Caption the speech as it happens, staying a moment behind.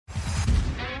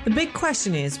The big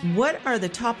question is, what are the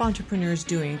top entrepreneurs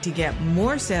doing to get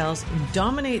more sales,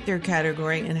 dominate their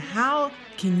category, and how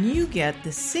can you get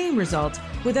the same results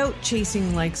without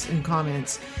chasing likes and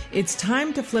comments? It's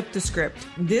time to flip the script.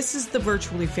 This is the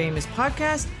Virtually Famous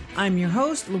podcast. I'm your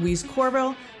host, Louise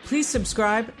Corbell. Please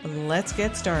subscribe. Let's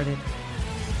get started.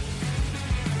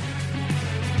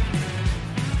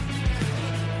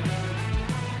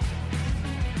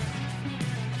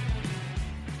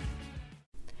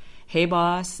 Hey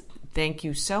boss, thank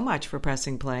you so much for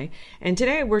pressing play. And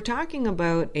today we're talking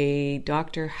about a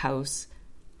Dr. House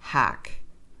hack.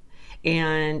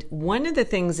 And one of the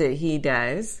things that he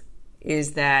does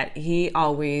is that he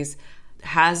always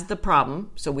has the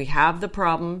problem. So we have the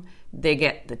problem. They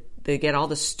get all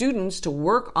the students to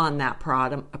work on that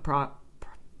problem.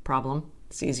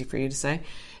 It's easy for you to say.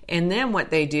 And then what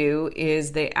they do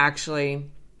is they actually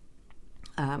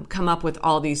come up with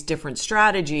all these different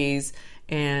strategies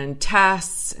and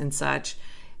tests and such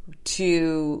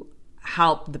to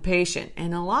help the patient.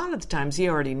 And a lot of the times he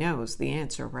already knows the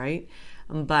answer, right?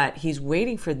 But he's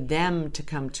waiting for them to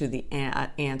come to the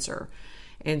answer.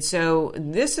 And so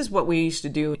this is what we used to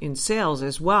do in sales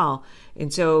as well.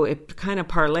 And so it kind of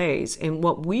parlays. And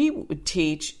what we would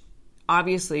teach,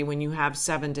 obviously, when you have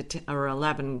 7 to 10 or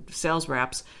 11 sales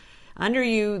reps under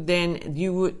you, then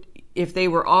you would, if they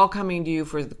were all coming to you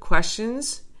for the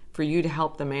questions, for you to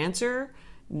help them answer,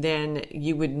 then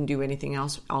you wouldn't do anything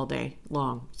else all day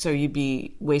long. So you'd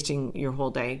be wasting your whole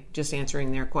day just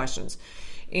answering their questions.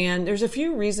 And there's a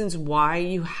few reasons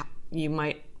why you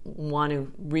might want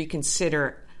to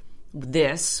reconsider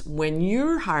this when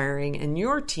you're hiring and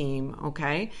your team,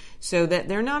 okay? So that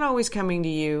they're not always coming to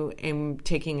you and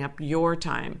taking up your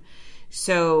time.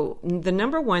 So the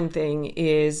number one thing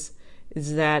is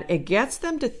that it gets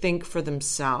them to think for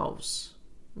themselves.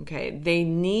 Okay, they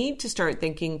need to start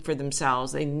thinking for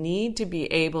themselves. They need to be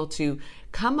able to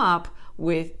come up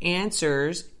with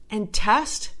answers and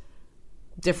test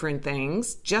different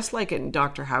things, just like in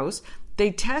Dr. House.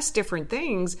 They test different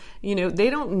things. You know, they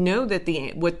don't know that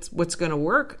what's going to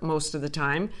work most of the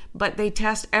time, but they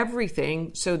test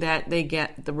everything so that they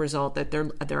get the result that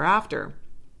they're after.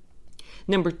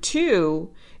 Number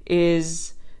two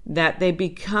is that they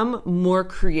become more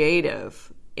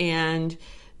creative, and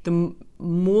the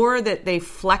more that they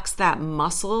flex that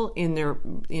muscle in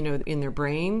their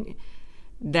brain,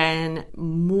 then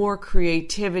more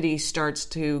creativity starts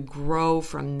to grow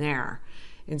from there.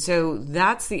 And so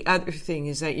that's the other thing,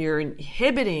 is that you're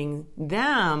inhibiting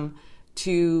them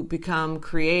to become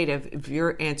creative if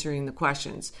you're answering the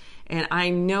questions. And I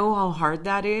know how hard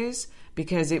that is,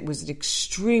 because it was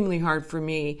extremely hard for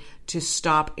me to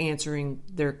stop answering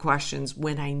their questions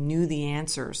when I knew the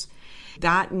answers.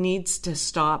 That needs to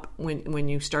stop when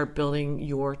you start building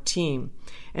your team.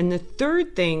 And the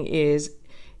third thing is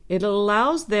it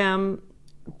allows them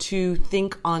to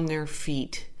think on their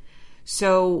feet.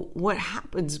 So what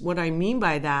happens, what I mean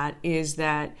by that is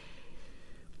that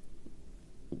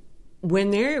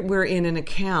when they were in an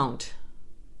account,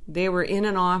 they were in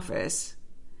an office,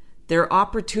 their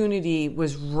opportunity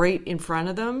was right in front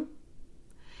of them.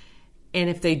 And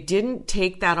if they didn't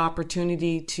take that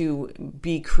opportunity to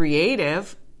be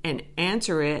creative and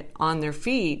answer it on their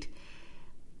feet,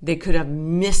 they could have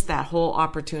missed that whole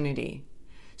opportunity.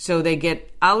 So they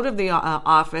get out of the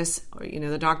office, or,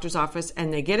 the doctor's office,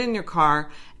 and they get in their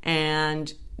car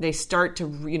and they start to,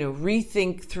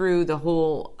 rethink through the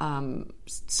whole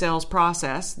sales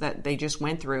process that they just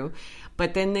went through.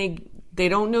 But then they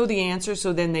don't know the answer,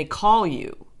 so then they call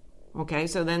you. Okay,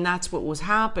 so then that's what was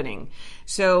happening.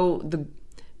 So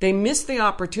they missed the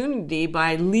opportunity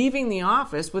by leaving the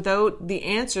office without the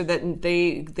answer that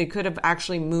they could have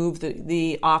actually moved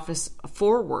the office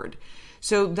forward.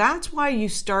 So that's why you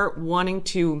start wanting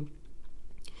to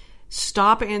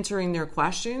stop answering their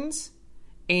questions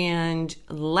and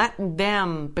let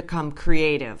them become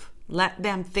creative. Let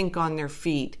them think on their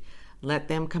feet. Let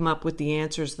them come up with the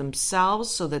answers themselves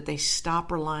so that they stop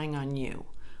relying on you.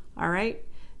 All right?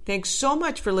 Thanks so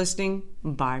much for listening.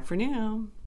 Bye for now.